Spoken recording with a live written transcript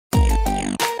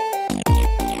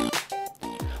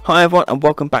Hi everyone, and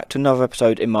welcome back to another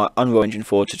episode in my Unreal Engine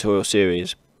 4 tutorial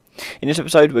series. In this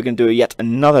episode we're going to do yet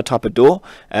another type of door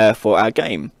for our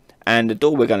game, and the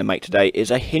door we're going to make today is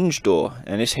a hinge door,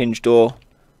 and this hinge door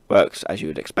works as you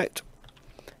would expect.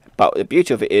 But the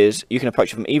beauty of it is you can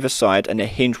approach it from either side and the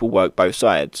hinge will work both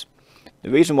sides.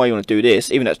 The reason why you want to do this,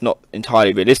 even though it's not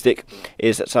entirely realistic,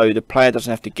 is that so the player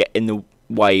doesn't have to get in the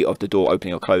way of the door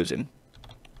opening or closing.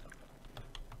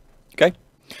 Okay,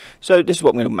 so this is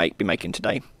what I'm going to be making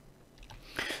today.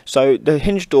 So the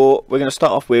hinge door, we're going to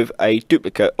start off with a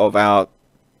duplicate of our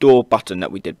door button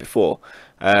that we did before.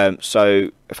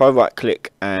 So if I right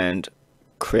click and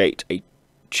create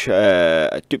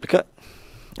a duplicate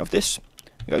of this,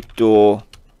 go door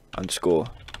underscore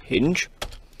hinge.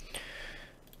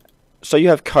 So you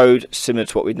have code similar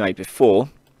to what we made before,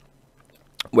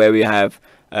 where we have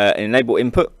an enable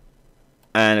input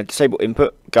and a disable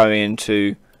input going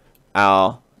into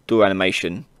our door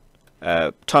animation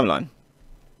timeline.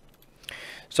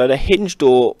 So the hinge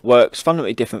door works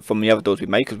fundamentally different from the other doors we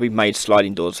made, because we've made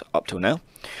sliding doors up till now.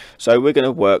 So we're going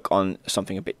to work on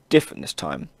something a bit different this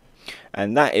time,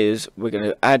 and that is we're going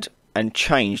to add and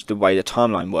change the way the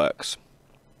timeline works.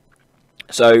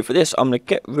 So for this I'm going to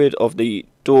get rid of the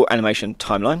door animation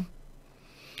timeline,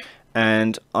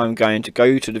 and I'm going to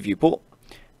go to the viewport,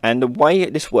 and the way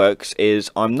this works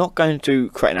is I'm not going to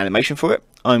create an animation for it.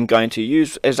 I'm going to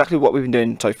use exactly what we've been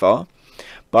doing so far,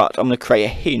 but I'm going to create a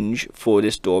hinge for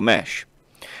this door mesh,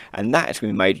 and that is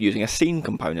going to be made using a scene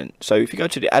component. So if you go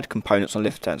to the add components on the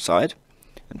left hand side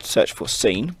and search for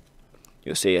scene,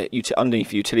 you'll see underneath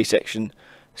the utility section,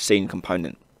 scene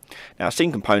component. Now a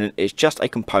scene component is just a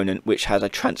component which has a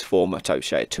transform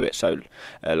associated to it, so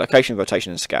location,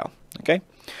 rotation and scale. Okay,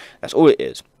 that's all it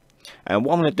is. And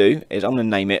what I'm going to do is I'm going to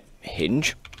name it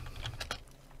hinge,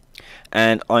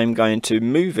 and I'm going to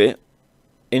move it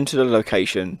into the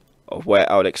location of where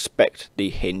I would expect the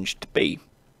hinge to be.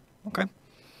 Okay.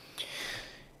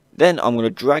 Then I'm going to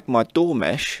drag my door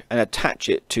mesh and attach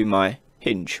it to my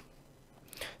hinge.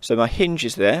 So my hinge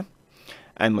is there,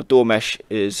 and my door mesh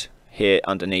is here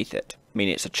underneath it,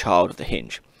 meaning it's a child of the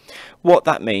hinge. What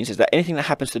that means is that anything that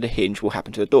happens to the hinge will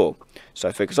happen to the door.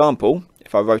 So for example,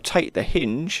 if I rotate the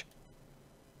hinge,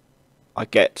 I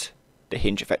get the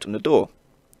hinge effect on the door,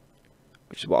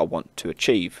 which is what I want to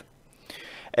achieve.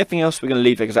 Everything else we're going to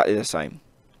leave exactly the same.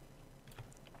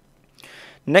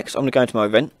 Next I'm going to go into my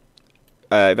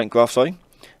event graph,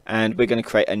 and we're going to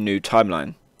create a new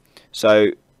timeline.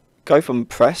 So go from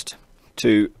pressed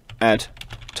to add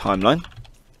timeline,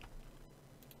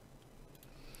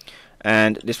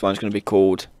 and this one's going to be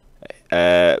called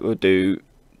we'll do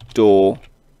door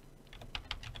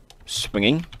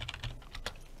swinging,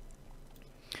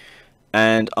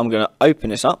 and I'm going to open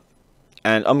this up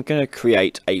and I'm going to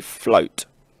create a float.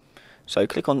 So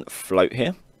click on float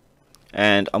here,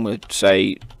 and I'm going to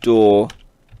say door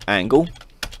angle,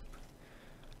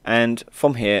 and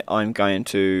from here I'm going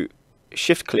to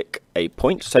shift click a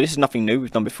point. So this is nothing new,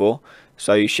 we've done before.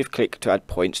 So you shift click to add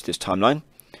points to this timeline,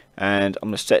 and I'm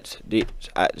going to set it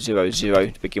at 0, 0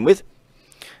 to begin with,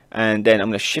 and then I'm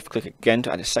going to shift click again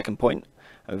to add a second point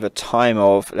with a time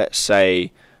of, let's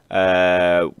say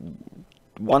 1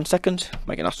 second,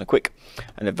 make it nice and quick,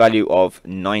 and a value of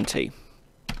 90.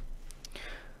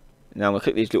 Now I'm going to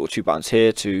click these little two buttons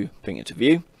here to bring it to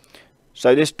view.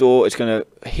 So this door is going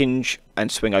to hinge and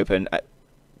swing open at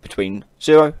between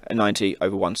 0 and 90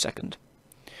 over 1 second.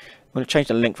 I'm going to change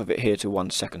the length of it here to 1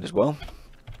 second as well,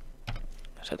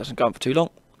 so it doesn't go on for too long.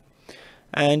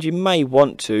 And you may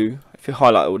want to, if you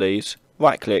highlight all these,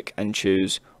 right click and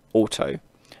choose auto,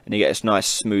 and you get this nice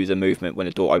smoother movement when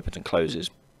the door opens and closes.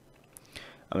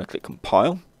 I'm going to click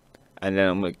compile, and then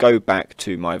I'm going to go back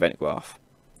to my event graph.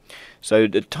 So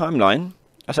the timeline,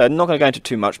 I said I'm not going to go into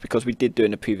too much because we did do it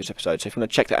in the previous episode. So if you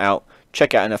want to check that out,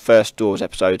 check out in the first doors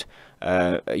episode.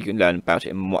 You can learn about it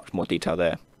in much more detail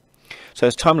there. So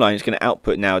this timeline is going to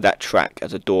output now that track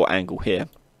as a door angle here.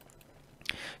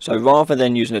 So rather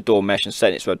than using the door mesh and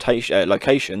setting its rotation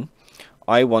location,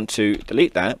 I want to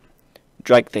delete that,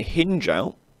 drag the hinge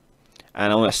out,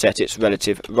 and I want to set its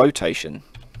relative rotation.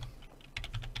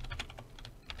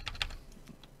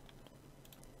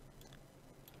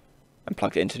 And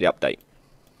plug it into the update.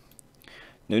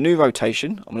 The new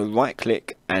rotation, I'm going to right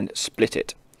click and split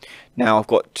it. Now I've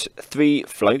got 3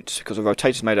 floats because the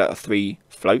rotator is made out of 3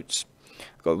 floats.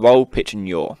 I've got roll, pitch and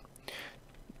yaw.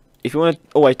 If you want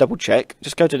to always double check,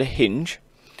 just go to the hinge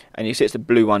and you see it's the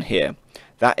blue one here.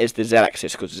 That is the Z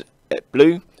axis because it's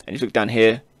blue, and if you look down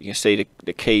here you can see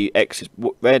the key X is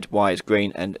red, Y is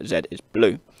green and Z is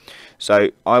blue. So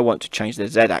I want to change the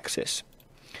Z axis,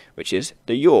 which is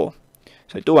the yaw.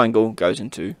 So door angle goes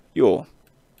into yaw.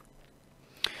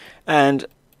 and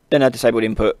then our disabled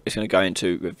input is going to go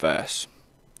into reverse.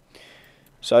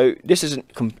 So this is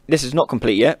not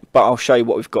complete yet, but I'll show you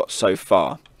what we've got so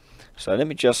far. So let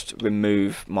me just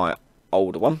remove my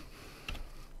older one,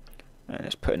 and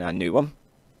let's put in our new one,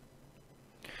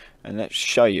 and let's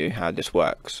show you how this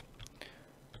works.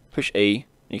 Push E,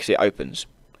 you can see it opens.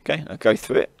 Okay, I'll go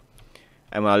through it,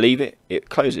 and when I leave it, it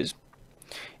closes.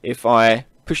 If I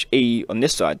push E on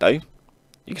this side though,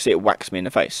 you can see it whacks me in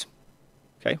the face.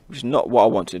 Okay, which is not what I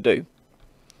want to do.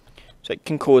 So it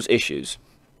can cause issues.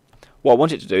 What I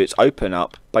want it to do is open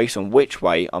up based on which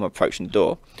way I'm approaching the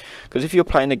door. Because if you're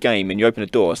playing a game and you open the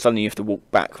door, suddenly you have to walk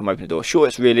back from opening the door. Sure,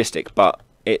 it's realistic, but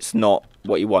it's not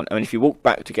what you want. I mean, if you walk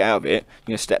back to get out of it, you're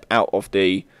going to step out of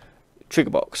the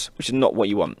trigger box, which is not what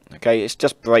you want. Okay, it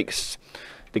just breaks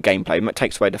the gameplay. It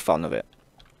takes away the fun of it.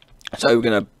 So we're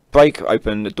going to break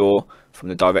open the door from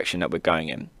the direction that we're going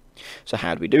in. So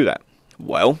how do we do that?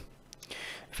 Well,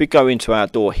 if we go into our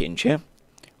door hinge here,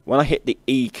 when I hit the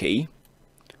E key,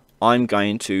 I'm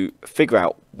going to figure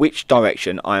out which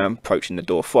direction I am approaching the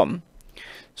door from.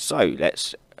 So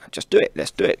let's just do it.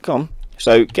 Let's do it. Come on.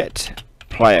 So get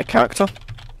player character.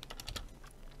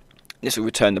 This will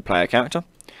return the player character,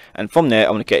 and from there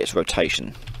I want to get its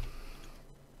rotation.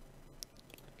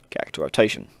 Character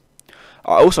rotation.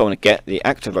 I also want to get the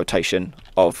active rotation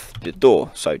of the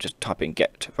door. So just type in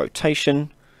get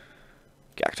rotation,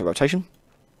 get active rotation,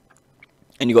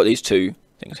 and you've got these two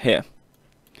things here.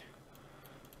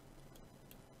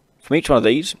 From each one of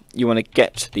these, you want to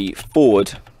get the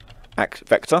forward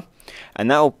vector,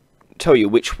 and that will tell you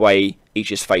which way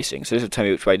each is facing. So this will tell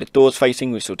me which way the door is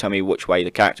facing, which will tell me which way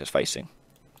the character is facing.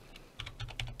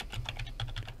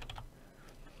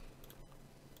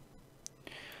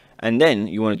 And then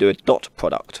you want to do a dot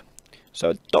product. So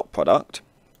a dot product,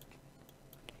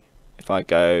 if I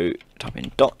go type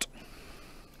in dot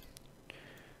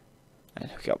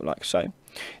and hook it up like so,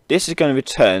 this is going to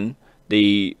return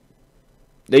these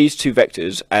two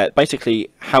vectors, basically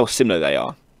how similar they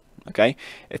are. Okay,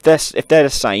 if they're the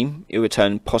same, it will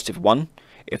return +1.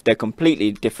 If they're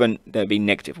completely different, they'll be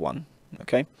 -1.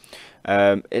 Okay,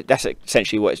 that's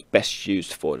essentially what it's best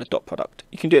used for, the dot product.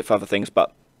 You can do it for other things,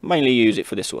 but mainly use it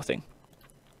for this sort of thing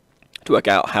to work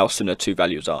out how similar two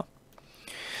values are.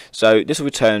 So this will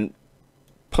return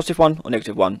 +1 or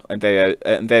 -1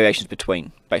 and variations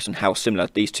between, based on how similar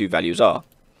these two values are.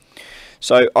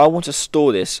 So I want to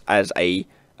store this as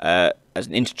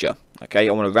an integer. Okay,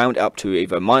 I want to round it up to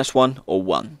either -1 or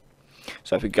 1.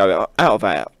 So if we go out of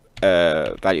our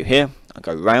value here, I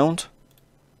go round,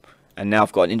 and now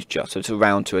I've got an integer. So to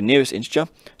round to a nearest integer.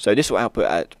 So this will output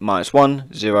at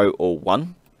 -1, 0, or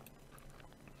 1.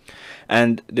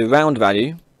 And the round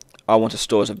value I want to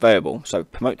store as a variable. So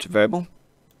promote to variable,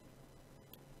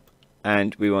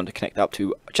 and we want to connect up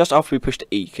to just after we push the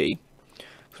E key.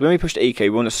 So when we push the E key,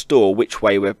 we want to store which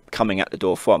way we're coming at the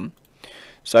door from.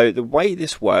 So the way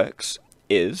this works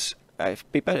is,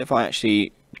 it'd be better if I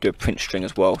actually do a print string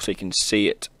as well, so you can see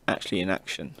it actually in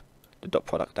action, the dot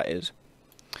product that is.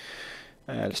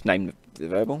 Let's name the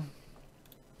variable.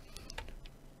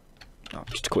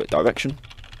 Just to call it direction,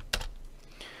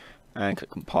 and click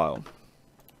compile.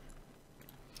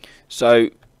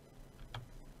 So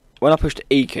when I push the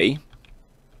E key,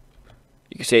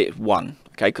 you can see it's 1.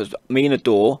 Okay, because me and the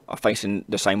door are facing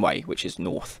the same way, which is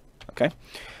north. Okay.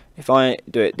 If I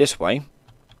do it this way,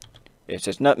 it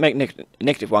says no, make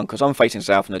 -1 because I'm facing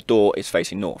south and the door is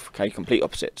facing north. Okay, complete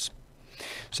opposites.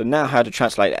 So now how to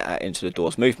translate that into the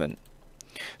door's movement.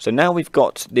 So now we've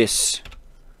got this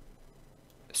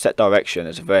set direction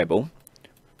as a variable.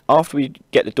 After we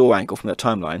get the door angle from the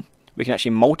timeline, we can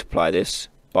actually multiply this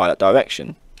by that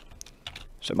direction.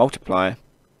 So multiply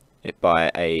it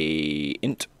by a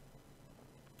int,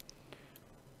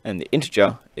 and the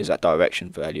integer is that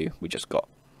direction value we just got.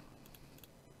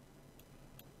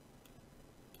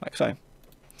 Like so.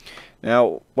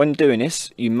 Now when doing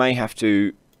this, you may have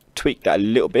to tweak that a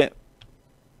little bit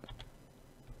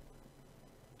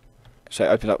so it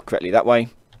opens up correctly that way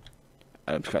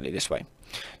and opens correctly this way.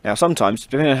 Now sometimes,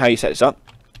 depending on how you set this up,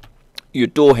 your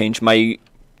door hinge may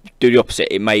do the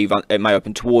opposite. It may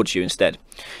open towards you instead.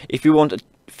 If you want to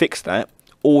fix that,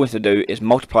 all we have to do is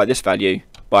multiply this value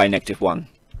by -1.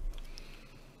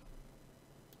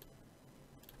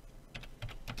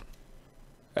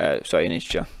 Sorry, an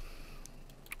integer.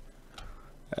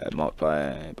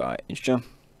 Multiply by integer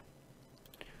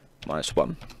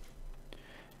 -1.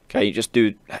 Okay, you just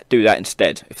do that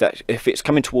instead. If it's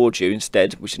coming towards you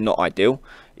instead, which is not ideal,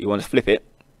 you want to flip it.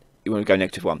 You want to go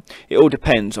 -1. It all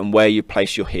depends on where you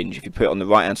place your hinge. If you put it on the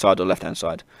right hand side or left hand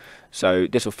side. So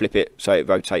this will flip it so it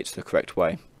rotates the correct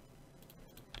way.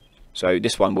 So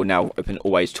this one will now open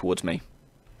always towards me,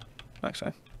 like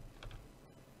so.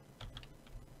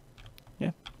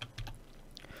 Yeah.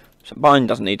 So mine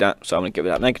doesn't need that, so I'm going to give it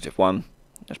that -1.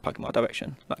 Just plug in my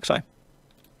direction, like so.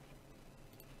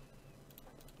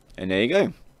 And there you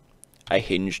go. A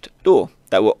hinged door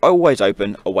that will always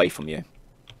open away from you,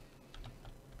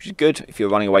 which is good if you're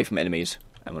running away from enemies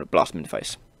and want to blast them in the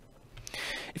face.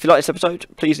 If you like this episode,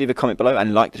 please leave a comment below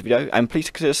and like this video, and please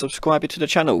consider subscribing to the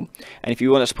channel. And if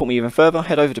you want to support me even further,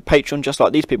 head over to Patreon just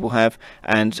like these people have,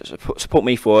 and support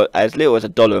me for as little as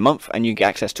 $1 a month, and you get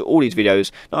access to all these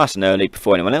videos nice and early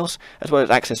before anyone else, as well as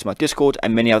access to my Discord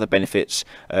and many other benefits,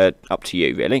 up to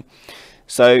you really.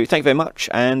 So thank you very much,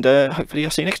 and hopefully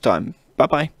I'll see you next time. Bye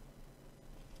bye.